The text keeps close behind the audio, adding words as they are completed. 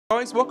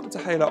Guys, welcome to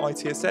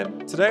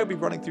HaloITSM. Today I'll be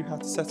running through how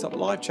to set up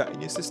live chat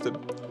in your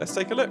system. Let's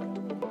take a look.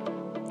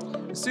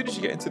 As soon as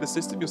you get into the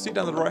system, you'll see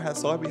down the right hand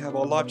side we have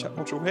our live chat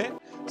module here.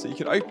 So you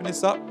can open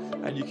this up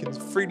and you can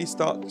freely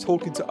start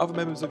talking to other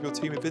members of your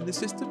team within the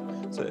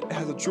system. So it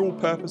has a dual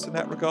purpose in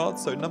that regard.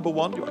 So number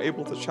one, you're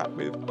able to chat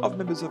with other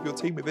members of your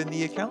team within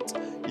the account.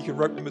 You can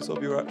rope members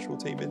of your actual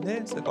team in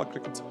here. So if I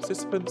click into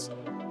participants,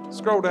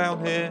 scroll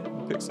down here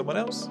and pick someone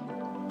else,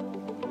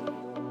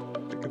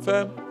 click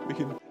confirm, we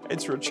can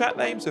enter a chat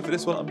name. So for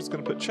this one, I'm just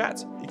going to put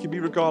chat. It can be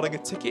regarding a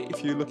ticket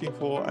if you're looking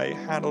for a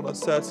hand on a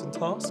certain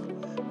task.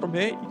 From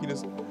here, you can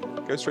just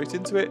go straight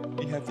into it.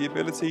 You have the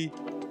ability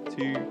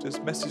to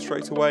just message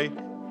straight away,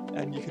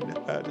 and you can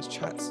just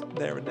chat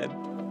there and then.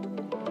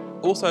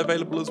 Also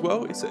available as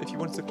well is that if you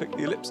wanted to click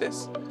the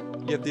ellipsis,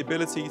 you have the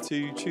ability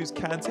to choose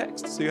can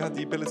text. So you have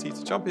the ability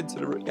to jump into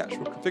the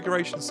actual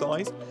configuration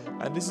size,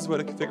 and this is where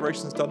the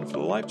configuration is done for the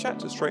live chat,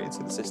 just straight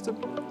into the system.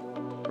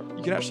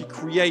 You can actually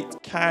create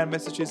can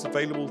messages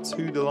available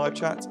to the live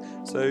chat.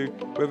 So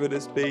whether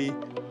this be,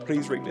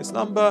 please ring this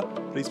number,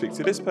 please speak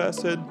to this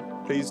person,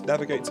 please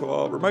navigate to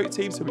our remote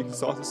team so we can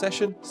start a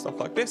session, stuff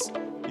like this.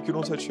 You can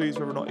also choose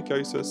whether or not it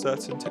goes to a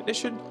certain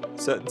technician,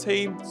 a certain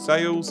team,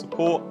 sales,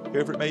 support,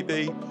 whoever it may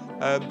be.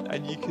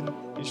 And you can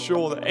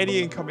ensure that any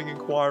incoming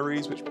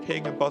inquiries which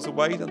ping and buzz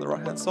away down the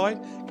right hand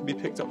side can be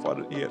picked up by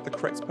the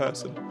correct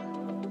person.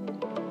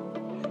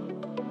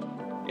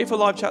 If a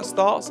live chat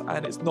starts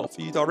and it's not for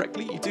you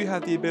directly, you do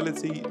have the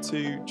ability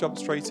to jump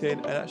straight in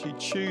and actually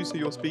choose who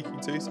you're speaking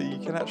to. So you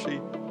can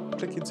actually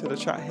click into the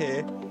chat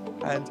here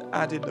and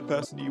add in the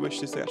person you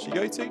wish this to actually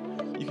go to.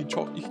 You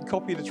can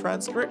copy the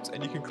transcript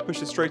and you can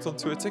push it straight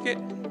onto a ticket,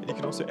 and you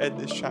can also end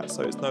this chat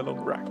so it's no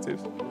longer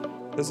active.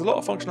 There's a lot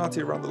of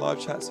functionality around the live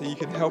chat, so you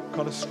can help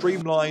kind of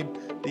streamline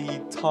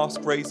the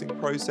task raising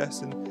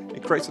process, and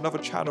it creates another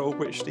channel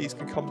which these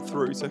can come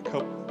through to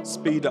help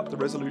speed up the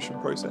resolution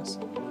process.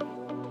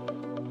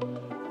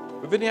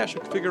 Within the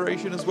actual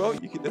configuration as well,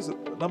 there's a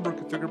number of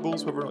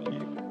configurables whether or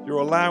not you're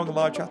allowing a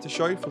live chat to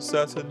show for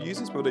certain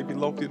users, whether they be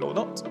logged in or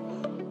not.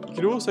 You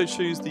can also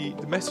choose the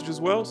message as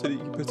well, so that you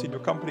can put in your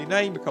company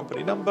name, your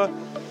company number,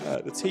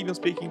 the team you're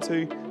speaking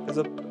to. There's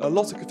a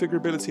lot of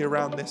configurability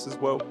around this as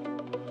well.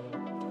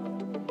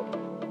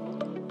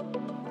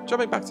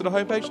 Jumping back to the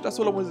homepage, that's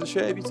all I wanted to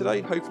share with you today.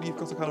 Hopefully you've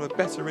got a kind of a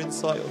better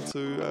insight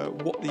onto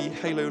what the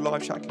Halo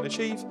live chat can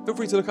achieve. Feel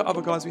free to look at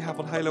other guides we have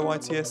on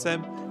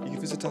HaloITSM. You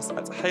can visit us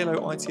at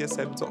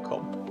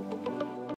haloitsm.com.